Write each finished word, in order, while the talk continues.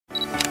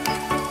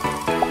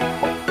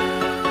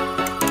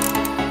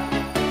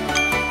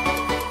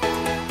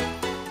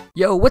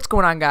Yo, what's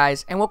going on,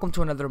 guys, and welcome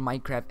to another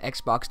Minecraft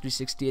Xbox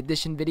 360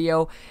 edition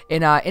video.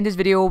 And in this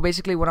video,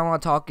 basically what I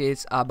want to talk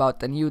is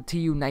about the new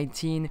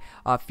TU19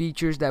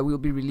 features that will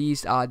be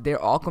released. They're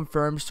all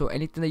confirmed, so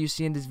anything that you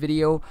see in this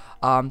video,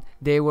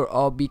 they will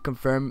all be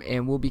confirmed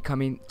and will be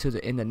coming to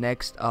in the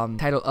next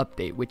title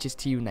update, which is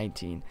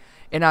TU19.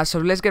 And so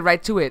let's get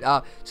right to it.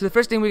 So the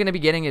first thing we're gonna be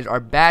getting is our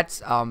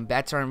bats.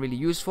 Bats aren't really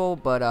useful,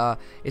 but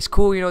it's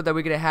cool, you know, that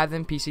we're gonna have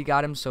them. PC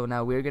got them, so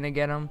now we're gonna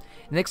get them.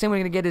 The next thing we're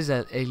gonna get is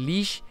a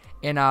leash.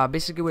 And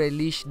basically what a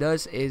leash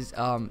does is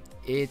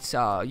it's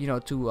you know,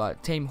 to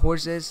tame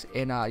horses,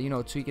 and you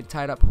know, so you can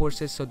tie up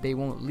horses so they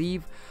won't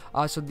leave.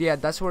 So yeah,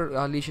 that's what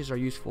leashes are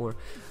used for.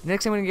 The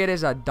next thing we're gonna get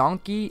is a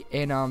donkey.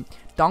 And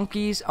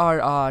donkeys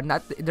are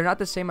they're not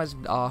the same as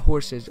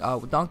horses.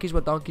 Donkeys,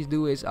 what donkeys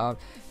do is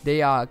they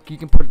you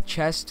can put a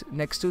chest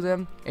next to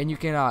them, and you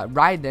can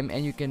ride them,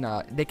 and you can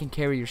they can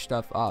carry your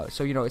stuff.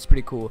 So you know, it's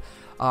pretty cool.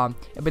 But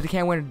they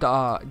can't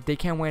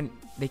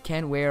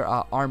wear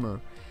armor.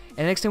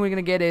 And the next thing we're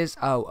gonna get is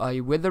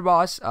a wither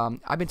boss.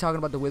 I've been talking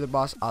about the wither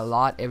boss a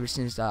lot ever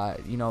since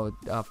you know,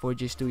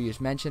 4G Studios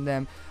mentioned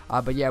them.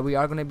 But yeah, we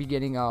are gonna be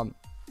getting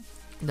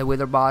the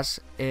wither boss,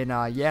 and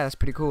yeah, that's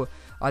pretty cool.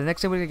 The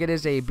next thing we're gonna get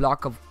is a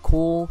block of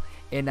coal,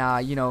 and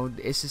you know,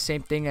 it's the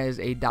same thing as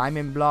a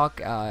diamond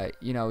block.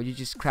 You know, you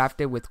just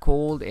craft it with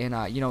coal, and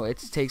you know, it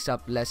takes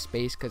up less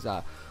space because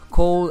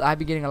coal, I've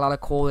been getting a lot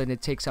of coal, and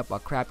it takes up a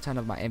crap ton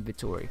of my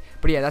inventory.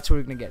 But yeah, that's what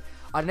we're gonna get.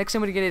 The next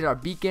thing we're gonna get is our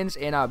beacons,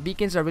 and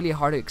beacons are really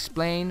hard to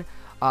explain,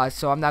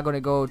 so I'm not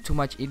gonna go too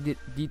much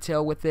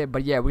detail with it.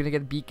 But yeah, we're gonna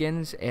get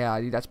beacons,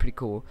 and that's pretty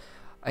cool.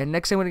 And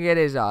next thing we're gonna get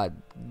is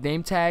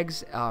name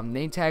tags.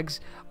 Name tags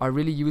are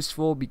really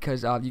useful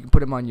because you can put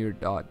them on your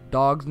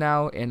dogs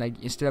now, and like,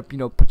 instead of, you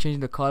know,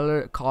 changing the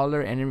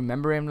color and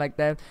remember them like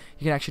that,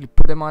 you can actually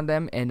put them on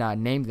them and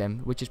name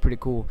them, which is pretty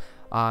cool.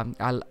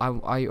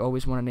 I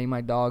always want to name my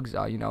dogs,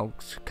 you know,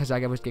 because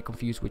I always get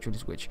confused which one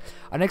is which.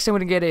 Next thing we're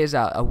gonna get is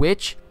a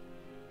witch.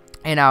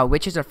 And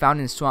witches are found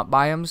in swamp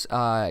biomes.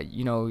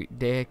 You know,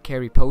 they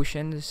carry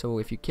potions, so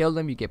if you kill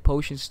them, you get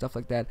potions, stuff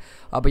like that.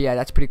 But yeah,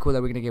 that's pretty cool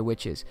that we're gonna get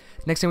witches.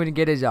 Next thing we're gonna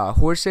get is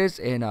horses.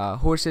 And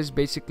horses,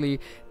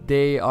 basically,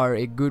 they are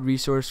a good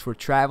resource for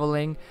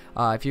traveling.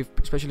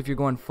 Especially if you're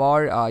going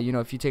far, you know,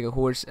 if you take a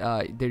horse,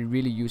 they're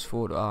really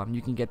useful.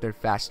 You can get there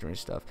faster and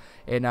stuff.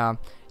 And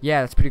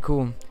yeah, that's pretty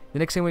cool. The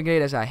next thing we're gonna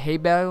get is a hay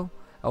bale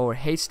or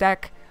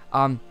haystack.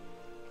 And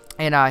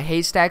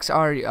haystacks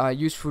are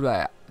useful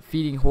to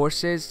feeding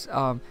horses,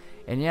 and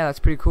yeah, that's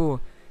pretty cool.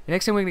 The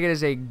next thing we're gonna get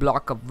is a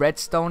block of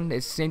redstone.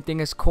 It's the same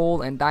thing as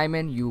coal and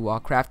diamond. You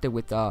craft it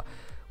with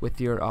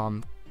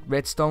your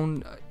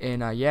redstone,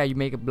 and yeah, you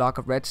make a block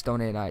of redstone,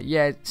 and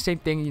yeah, same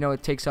thing. You know,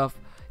 it takes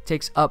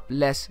up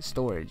less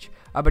storage.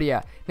 But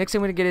yeah, next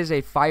thing we're gonna get is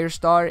a fire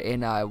star,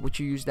 and what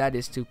you use that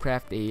is to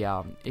craft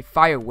a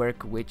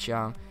firework, which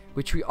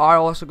we are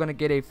also gonna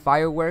get a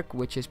firework,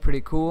 which is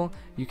pretty cool.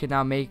 You can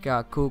now make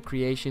cool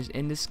creations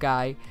in the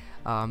sky.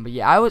 But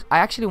yeah, I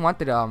actually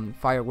wanted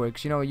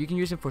fireworks. You know, you can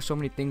use them for so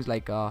many things,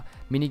 like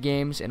mini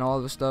games and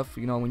all the stuff,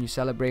 you know, when you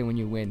celebrate, when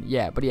you win.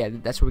 Yeah, but yeah,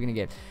 that's what we're gonna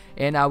get.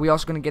 And we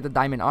also gonna get the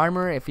diamond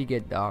armor. If we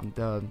get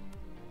the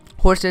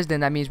horses,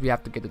 then that means we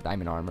have to get the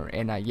diamond armor.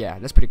 And yeah,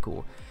 that's pretty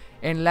cool.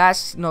 And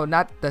last, no,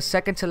 not the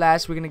second to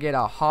last, we're gonna get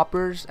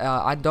hoppers.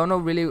 I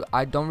don't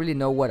really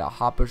know what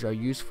hoppers are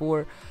used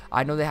for.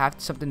 I know they have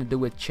something to do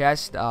with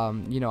chest.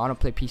 You know, I don't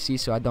play PC,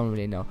 so I don't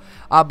really know.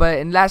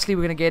 And lastly,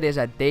 we're gonna get is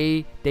a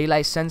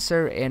daylight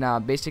sensor,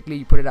 and basically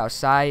you put it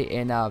outside,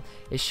 and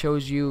it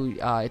shows you,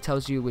 it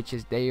tells you which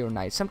is day or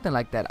night, something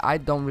like that. I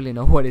don't really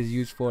know what it's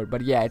used for,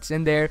 but yeah, it's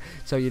in there,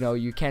 so you know,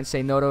 you can't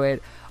say no to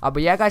it.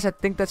 But yeah, guys, I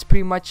think that's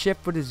pretty much it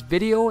for this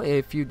video.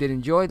 If you did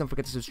enjoy, don't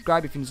forget to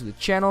subscribe. If you're new to the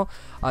channel,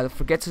 don't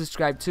forget to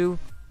subscribe too.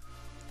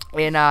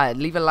 And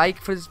leave a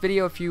like for this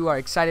video if you are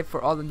excited for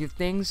all the new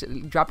things.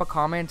 Drop a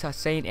comment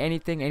saying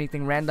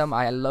anything random.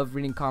 I love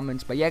reading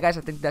comments. But yeah, guys,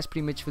 I think that's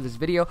pretty much for this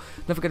video.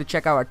 Don't forget to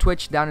check out our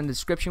Twitch down in the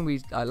description.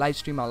 We live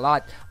stream a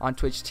lot on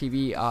Twitch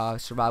TV,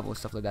 survival and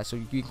stuff like that, so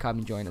you can come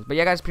and join us. But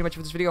yeah, guys, pretty much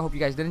for this video. Hope you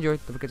guys did enjoy.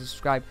 Don't forget to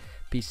subscribe.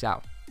 Peace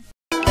out.